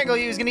 gonna strangle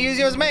you. He's gonna use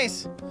you as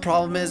mace.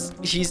 Problem is,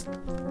 he's.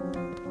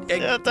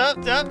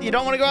 Up. You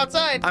don't want to go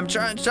outside. I'm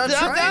trying to.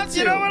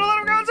 You don't want to let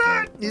him go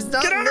outside. He's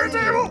not Get under the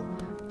moving.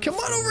 table. Come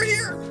on over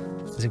here.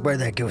 He's like, where'd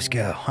that ghost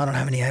go? I don't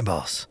have any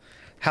eyeballs.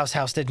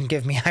 House didn't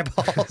give me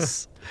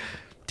eyeballs.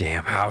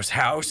 Damn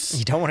house.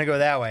 You don't want to go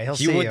that way. He'll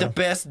see You you. were the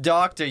best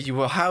doctor. You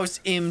were house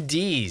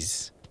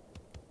MDs.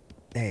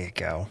 There you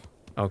go.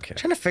 Okay.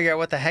 Trying to figure out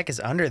what the heck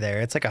is under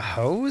there. It's like a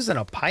hose and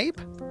a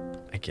pipe.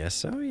 I guess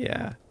so,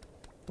 yeah.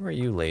 Where are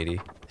you, lady?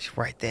 She's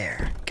right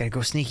there. Gotta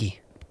go sneaky.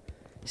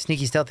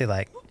 Sneaky, stealthy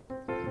like.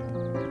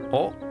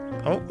 Oh.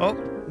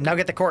 Oh. Now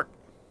get the cork.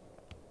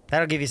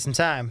 That'll give you some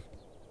time.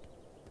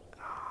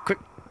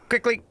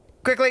 Quickly.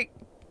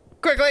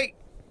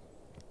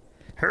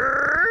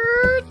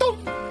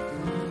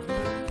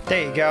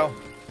 There you go.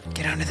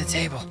 Get under the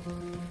table.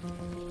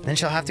 Then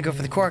she'll have to go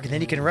for the cork, and then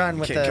you can run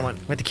with Okay, come on.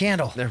 the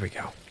candle. There we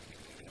go.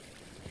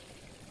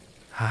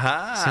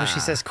 Haha. As soon as she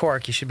says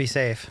cork, you should be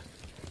safe.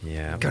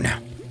 Yeah. Go now.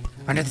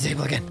 Under the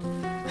table again.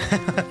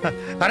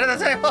 Under the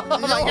table. Oh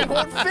my It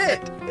won't God.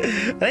 fit.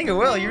 I think it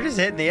will. You're just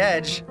hitting the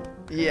edge.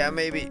 Yeah,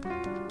 maybe.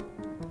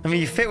 I mean,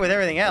 you fit with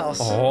everything else.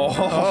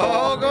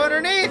 Oh. Go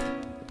underneath.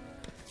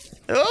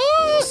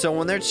 Oh. So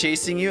when they're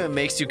chasing you, it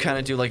makes you kind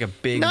of do like a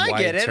big No, I wide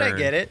get it. turn. I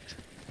get it.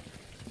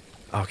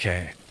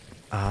 Okay.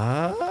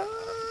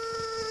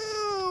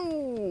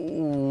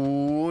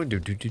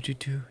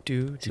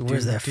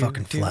 Where's that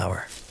fucking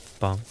flower?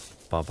 Bum,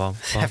 bum, bum,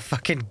 That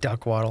fucking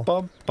duck waddle.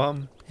 bum,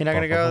 bum. You're not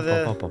gonna go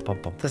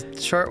the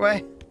short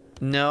way?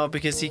 No,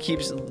 because he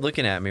keeps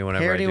looking at me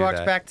whenever He I already do walks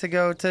that. back to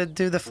go to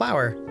do the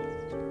flower.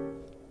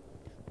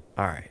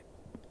 All right.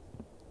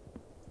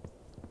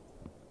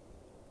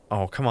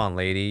 Oh, come on,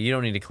 lady. You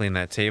don't need to clean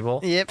that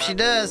table. Yep, she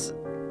does.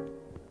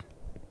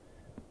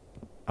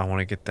 I want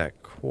to get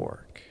that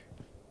cork.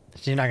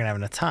 You're not gonna have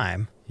enough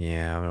time.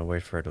 Yeah, I'm going to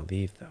wait for her to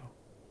leave, though.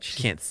 She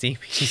can't see me.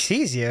 She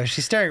sees you.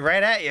 She's staring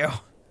right at you.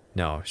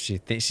 No, she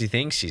thinks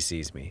she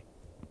sees me.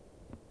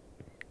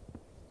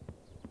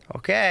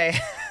 Okay.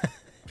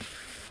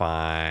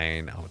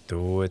 Fine, I'll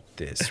do it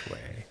this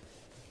way.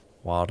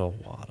 Waddle,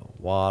 waddle,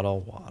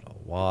 waddle,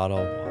 waddle, waddle,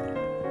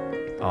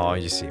 waddle. Oh,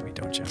 you see me,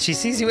 don't you? She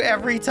sees you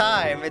every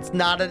time. It's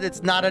not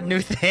a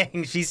new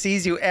thing. She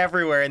sees you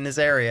everywhere in this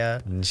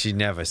area. And she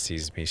never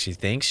sees me. She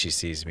thinks she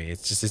sees me.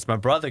 It's my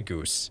brother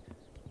goose.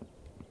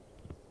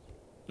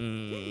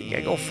 You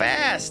gotta go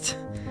fast.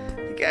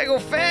 You gotta go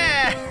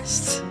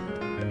fast.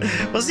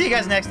 We'll see you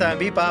guys next time.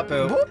 Beep bop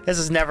boo. This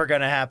is never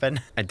gonna happen.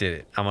 I did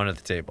it. I'm under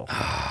the table.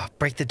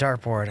 Break the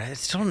dartboard. I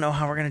still don't know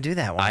how we're gonna do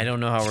that one. I don't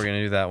know how we're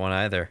gonna do that one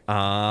either.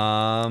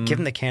 Give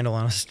him the candle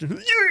on us.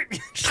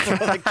 Just throw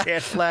the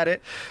candle at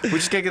it. We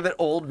just gotta get that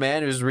old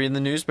man who's reading the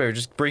newspaper.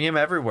 Just bring him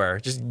everywhere.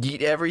 Just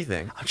eat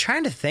everything. I'm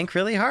trying to think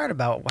really hard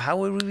about how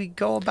would we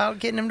go about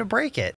getting him to break it.